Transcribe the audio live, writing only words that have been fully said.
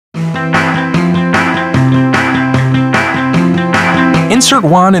Insert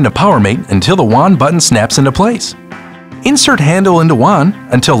wand into power mate until the wand button snaps into place. Insert handle into wand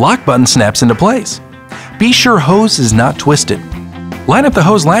until lock button snaps into place. Be sure hose is not twisted. Line up the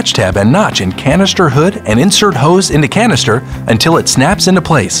hose latch tab and notch in canister hood and insert hose into canister until it snaps into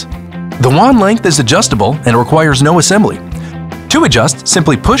place. The wand length is adjustable and requires no assembly. To adjust,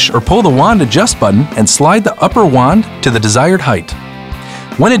 simply push or pull the wand adjust button and slide the upper wand to the desired height.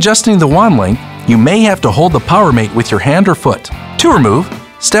 When adjusting the wand length, you may have to hold the power mate with your hand or foot. To remove,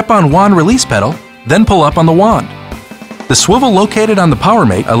 step on wand release pedal, then pull up on the wand. The swivel located on the power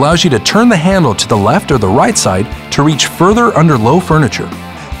mate allows you to turn the handle to the left or the right side to reach further under low furniture.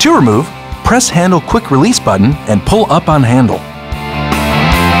 To remove, press handle quick release button and pull up on handle.